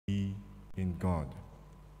in God.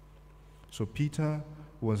 So Peter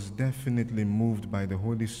was definitely moved by the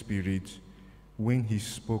Holy Spirit when he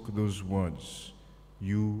spoke those words,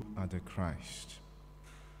 "You are the Christ."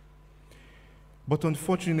 But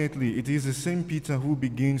unfortunately, it is the same Peter who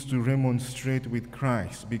begins to remonstrate with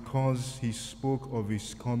Christ because he spoke of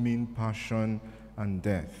his coming passion and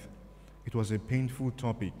death. It was a painful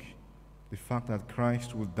topic, the fact that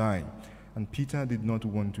Christ would die, and Peter did not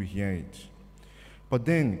want to hear it. But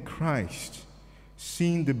then Christ,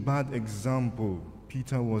 seeing the bad example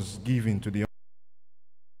Peter was giving to the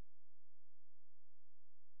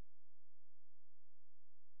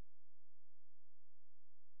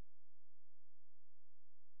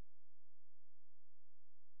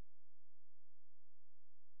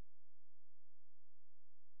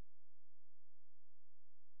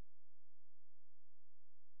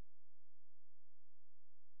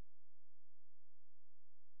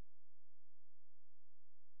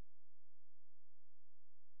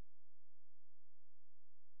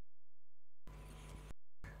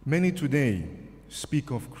Many today speak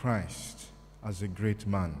of Christ as a great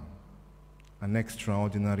man, an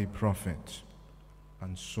extraordinary prophet,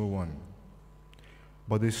 and so on.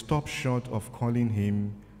 But they stop short of calling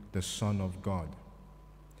him the Son of God.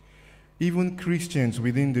 Even Christians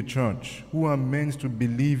within the church who are meant to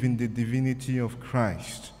believe in the divinity of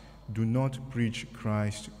Christ do not preach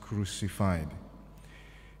Christ crucified.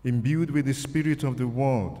 Imbued with the spirit of the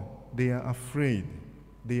world, they are afraid,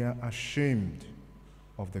 they are ashamed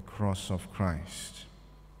of the cross of Christ.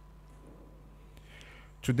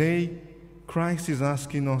 Today, Christ is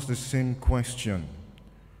asking us the same question: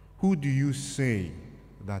 who do you say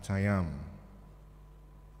that I am?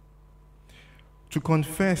 To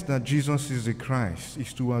confess that Jesus is the Christ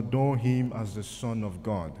is to adore him as the Son of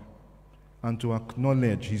God and to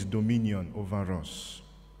acknowledge his dominion over us.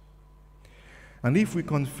 And if we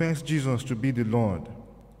confess Jesus to be the Lord,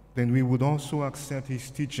 then we would also accept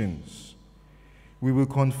his teachings. We will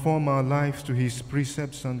conform our lives to his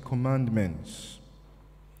precepts and commandments.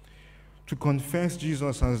 To confess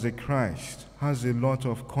Jesus as the Christ has a lot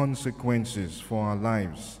of consequences for our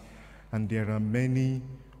lives, and there are many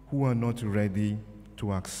who are not ready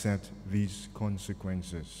to accept these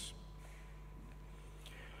consequences.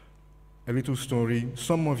 A little story.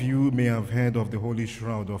 Some of you may have heard of the Holy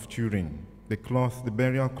Shroud of Turin, the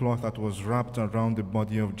burial cloth that was wrapped around the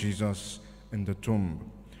body of Jesus in the tomb.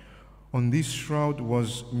 On this shroud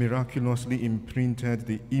was miraculously imprinted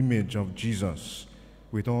the image of Jesus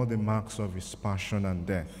with all the marks of his passion and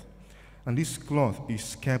death. And this cloth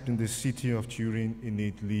is kept in the city of Turin in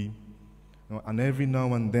Italy, and every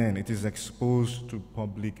now and then it is exposed to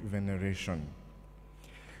public veneration.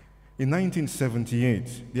 In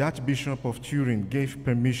 1978, the Archbishop of Turin gave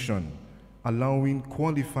permission, allowing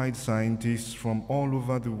qualified scientists from all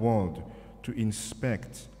over the world to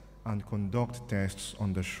inspect and conduct tests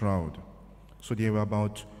on the shroud. So there were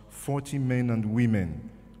about 40 men and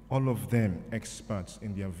women, all of them experts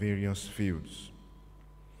in their various fields.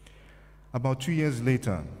 About 2 years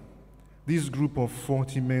later, this group of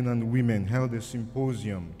 40 men and women held a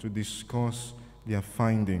symposium to discuss their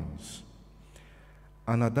findings.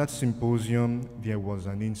 And at that symposium, there was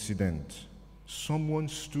an incident. Someone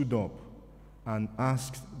stood up and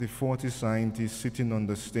asked the 40 scientists sitting on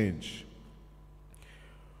the stage,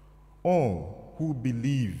 "All who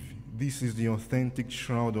believe this is the authentic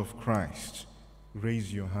shroud of Christ,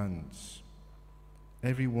 raise your hands."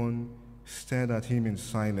 Everyone stared at him in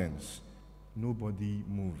silence. Nobody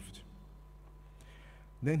moved.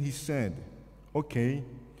 Then he said, "Okay,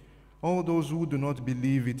 all those who do not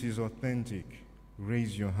believe it is authentic,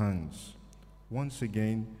 raise your hands." Once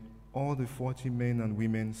again, all the 40 men and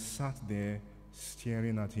women sat there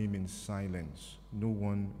staring at him in silence. No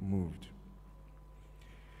one moved.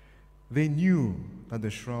 They knew that the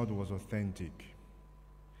shroud was authentic.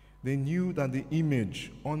 They knew that the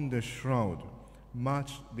image on the shroud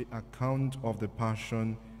matched the account of the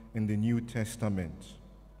Passion in the New Testament.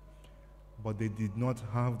 But they did not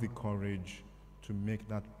have the courage to make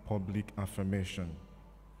that public affirmation.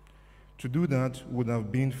 To do that would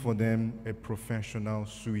have been for them a professional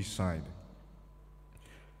suicide.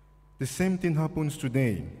 The same thing happens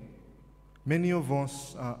today. Many of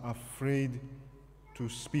us are afraid to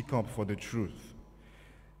speak up for the truth.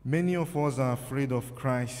 Many of us are afraid of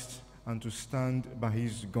Christ and to stand by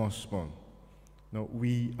his gospel. Now,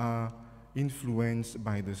 we are influenced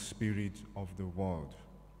by the spirit of the world.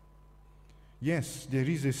 Yes, there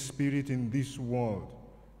is a spirit in this world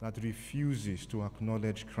that refuses to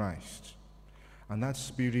acknowledge Christ, and that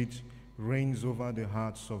spirit reigns over the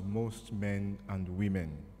hearts of most men and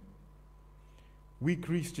women. We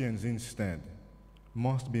Christians, instead,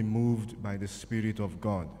 must be moved by the Spirit of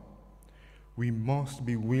God. We must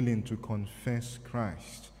be willing to confess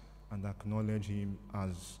Christ and acknowledge him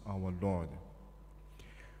as our Lord.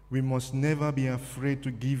 We must never be afraid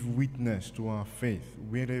to give witness to our faith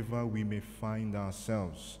wherever we may find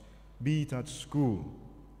ourselves, be it at school,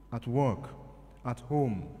 at work, at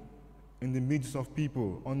home, in the midst of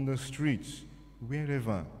people, on the streets,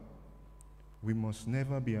 wherever. We must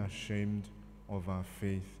never be ashamed of our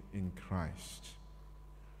faith in Christ.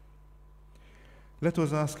 Let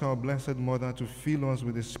us ask our Blessed Mother to fill us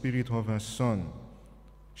with the Spirit of her Son.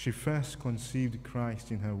 She first conceived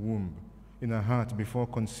Christ in her womb, in her heart, before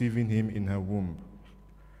conceiving him in her womb.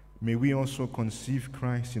 May we also conceive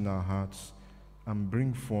Christ in our hearts and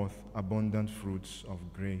bring forth abundant fruits of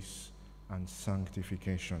grace and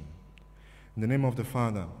sanctification. In the name of the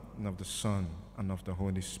Father, and of the Son, and of the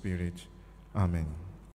Holy Spirit. Amen.